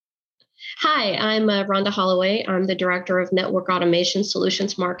Hi, I'm Rhonda Holloway. I'm the Director of Network Automation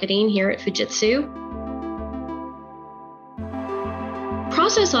Solutions Marketing here at Fujitsu.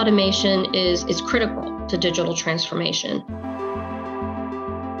 Process automation is critical to digital transformation.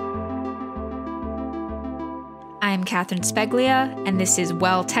 I'm Catherine Speglia, and this is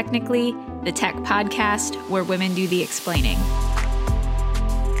Well Technically, the tech podcast where women do the explaining.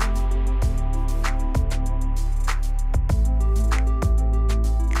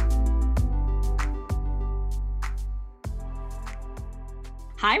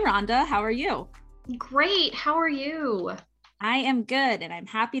 Hi, Rhonda. How are you? Great. How are you? I am good, and I'm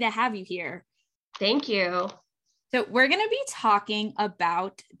happy to have you here. Thank you. So we're going to be talking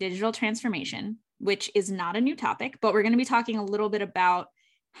about digital transformation, which is not a new topic, but we're going to be talking a little bit about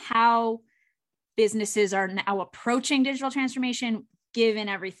how businesses are now approaching digital transformation, given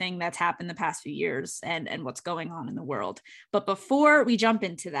everything that's happened the past few years and what's going on in the world. But before we jump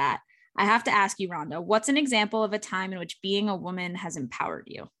into that, I have to ask you, Rhonda, what's an example of a time in which being a woman has empowered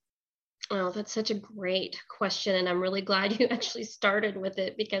you? Oh, that's such a great question. And I'm really glad you actually started with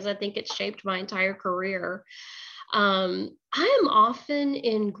it because I think it shaped my entire career. I am often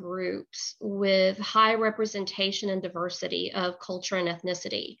in groups with high representation and diversity of culture and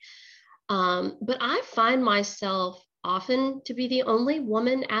ethnicity. But I find myself often to be the only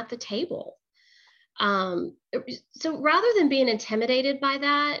woman at the table. So rather than being intimidated by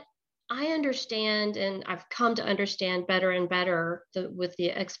that, I understand, and I've come to understand better and better with the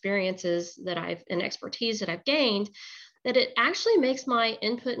experiences that and expertise that I've gained, that it actually makes my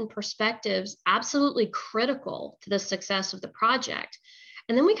input and perspectives absolutely critical to the success of the project.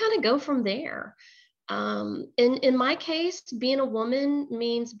 And then we kind of go from there. In my case, being a woman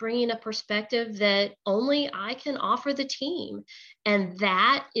means bringing a perspective that only I can offer the team. And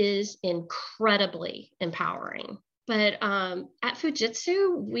that is incredibly empowering. But at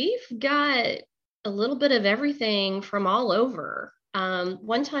Fujitsu, we've got a little bit of everything from all over.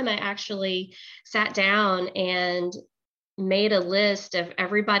 One time I actually sat down and made a list of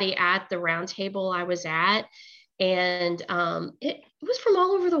everybody at the roundtable I was at, and it was from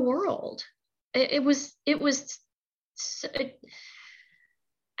all over the world. It was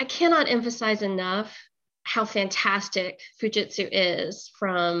I cannot emphasize enough how fantastic Fujitsu is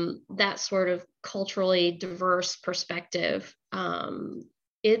from that sort of culturally diverse perspective.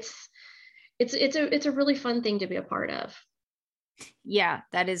 It's a really fun thing to be a part of. Yeah,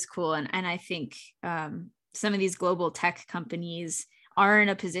 that is cool. And I think some of these global tech companies are in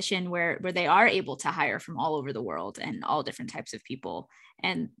a position where they are able to hire from all over the world and all different types of people.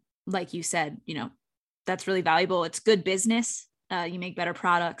 And like you said, that's really valuable. It's good business. You make better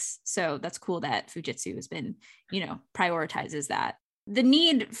products. So that's cool that Fujitsu has been, prioritizes that. The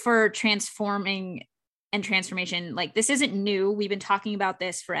need for transforming and transformation, like this isn't new. We've been talking about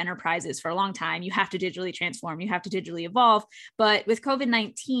this for enterprises for a long time. You have to digitally transform, you have to digitally evolve. But with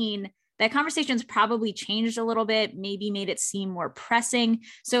COVID-19, that conversation's probably changed a little bit, maybe made it seem more pressing.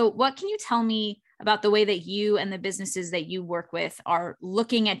 So what can you tell me about the way that you and the businesses that you work with are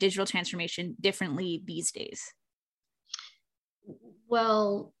looking at digital transformation differently these days?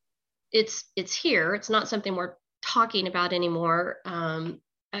 Well, it's here. It's not something we're talking about anymore. And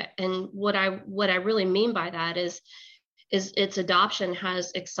what I really mean by that is its adoption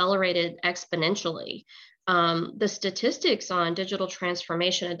has accelerated exponentially. The statistics on digital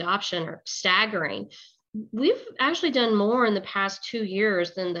transformation adoption are staggering. We've actually done more in the past 2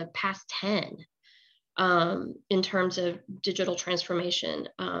 years than the past 10 in terms of digital transformation.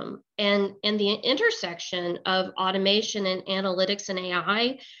 And the intersection of automation and analytics and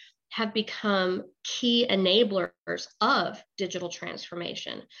AI have become key enablers of digital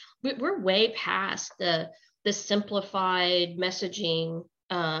transformation. We're way past the simplified messaging,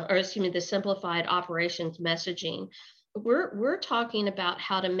 the simplified operations messaging. We're talking about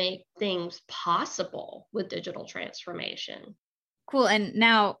how to make things possible with digital transformation. Cool. And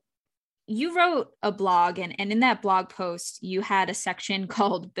now you wrote a blog, and in that blog post, you had a section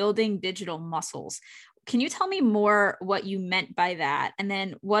called Building Digital Muscles. Can you tell me more what you meant by that? And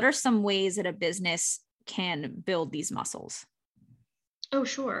then what are some ways that a business can build these muscles? Oh,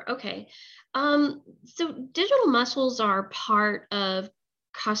 sure. Okay. So digital muscles are part of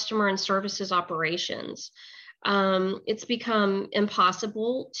customer and services operations. It's become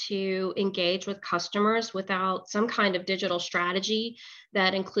impossible to engage with customers without some kind of digital strategy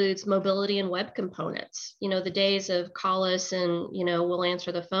that includes mobility and web components. The days of call us and, we'll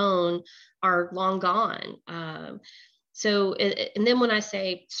answer the phone are long gone. And then when I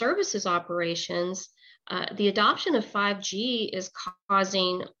say services operations, the adoption of 5G is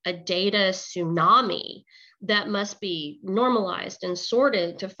causing a data tsunami that must be normalized and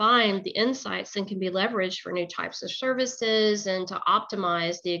sorted to find the insights and can be leveraged for new types of services and to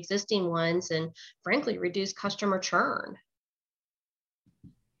optimize the existing ones and frankly reduce customer churn.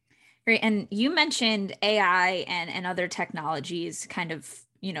 Great. And you mentioned AI and other technologies kind of,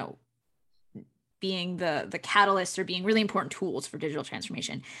 being the catalyst or being really important tools for digital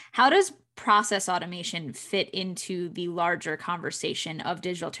transformation. How does process automation fit into the larger conversation of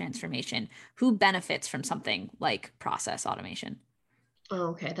digital transformation? Who benefits from something like process automation?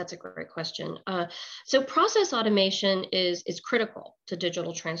 Okay, that's a great question. So process automation is critical to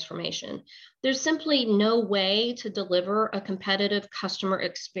digital transformation. There's simply no way to deliver a competitive customer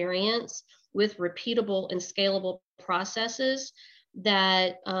experience with repeatable and scalable processes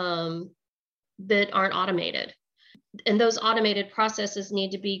that that aren't automated. And those automated processes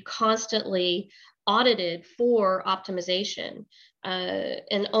need to be constantly audited for optimization.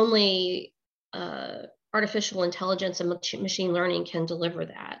 And only artificial intelligence and machine learning can deliver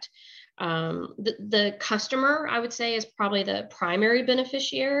that. The customer, I would say, is probably the primary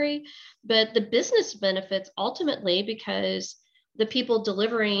beneficiary, but the business benefits ultimately because the people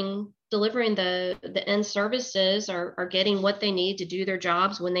delivering the end services are getting what they need to do their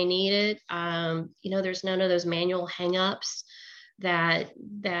jobs when they need it. There's none of those manual hangups that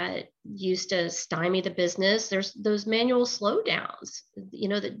used to stymie the business. There's those manual slowdowns,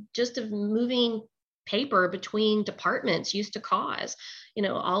 that just of moving paper between departments used to cause.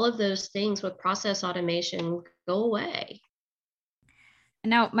 All of those things with process automation go away.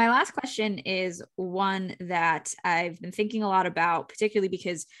 Now, my last question is one that I've been thinking a lot about, particularly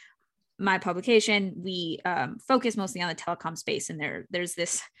because my publication, we focus mostly on the telecom space, and there's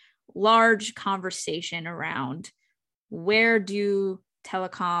this large conversation around where do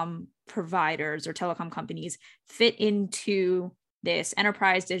telecom providers or telecom companies fit into this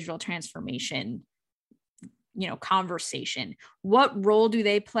enterprise digital transformation conversation. What role do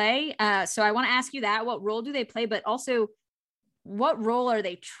they play? So I want to ask you that. What role do they play? But also, what role are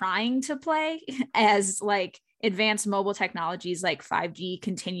they trying to play as advanced mobile technologies like 5G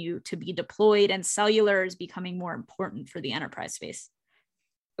continue to be deployed and cellular is becoming more important for the enterprise space?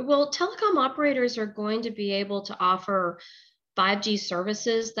 Well, telecom operators are going to be able to offer 5G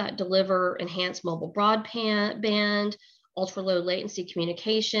services that deliver enhanced mobile broadband, ultra low latency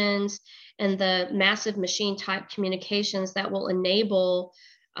communications, and the massive machine type communications that will enable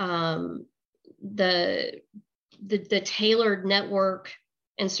the tailored network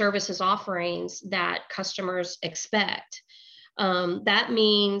and services offerings that customers expect. That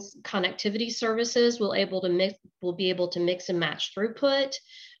means connectivity services will be able to mix and match throughput,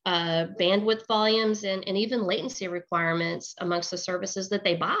 bandwidth volumes, and even latency requirements amongst the services that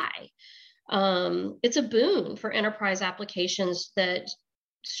they buy. It's a boon for enterprise applications that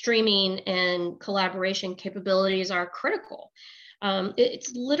streaming and collaboration capabilities are critical.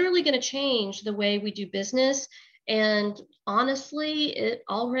 It's literally going to change the way we do business. And honestly, it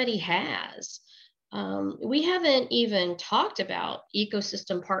already has. We haven't even talked about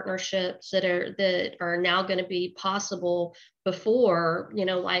ecosystem partnerships that are now going to be possible before,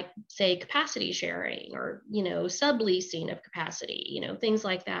 like say capacity sharing or, subleasing of capacity, things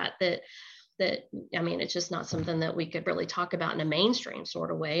like that it's just not something that we could really talk about in a mainstream sort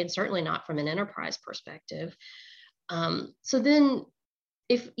of way, and certainly not from an enterprise perspective. So then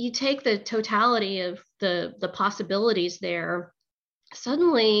if you take the totality of the possibilities there,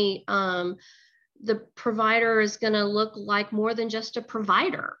 suddenly the provider is going to look like more than just a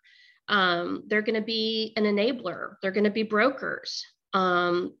provider. They're going to be an enabler. They're going to be brokers.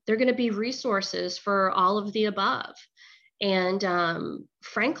 They're going to be resources for all of the above. And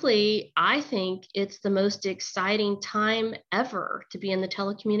frankly, I think it's the most exciting time ever to be in the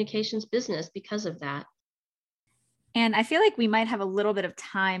telecommunications business because of that. And I feel like we might have a little bit of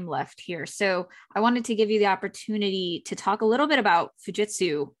time left here. So I wanted to give you the opportunity to talk a little bit about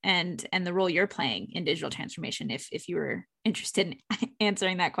Fujitsu and the role you're playing in digital transformation, if you were interested in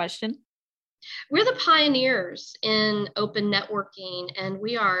answering that question. We're the pioneers in open networking, and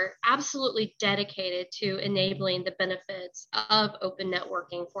we are absolutely dedicated to enabling the benefits of open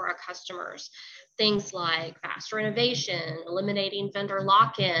networking for our customers. Things like faster innovation, eliminating vendor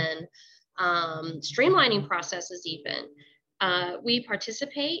lock-in, streamlining processes even. We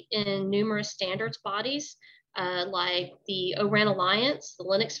participate in numerous standards bodies like the ORAN Alliance, the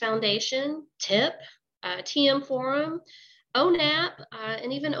Linux Foundation, TIP, TM Forum, ONAP,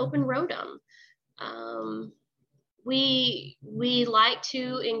 and even Open ROADM. We like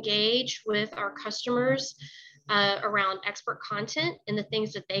to engage with our customers around expert content and the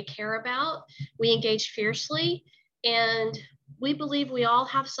things that they care about. We engage fiercely, and we believe we all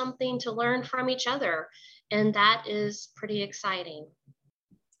have something to learn from each other. And that is pretty exciting.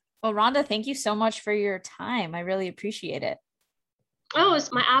 Well, Rhonda, thank you so much for your time. I really appreciate it. Oh,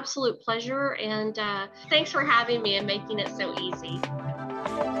 it's my absolute pleasure. And thanks for having me and making it so easy.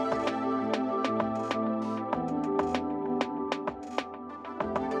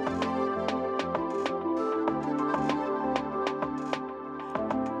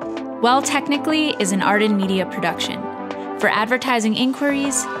 Well Technically is an Arden Media production. For advertising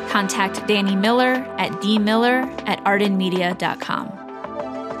inquiries, contact Danny Miller at dmiller@ardenmedia.com.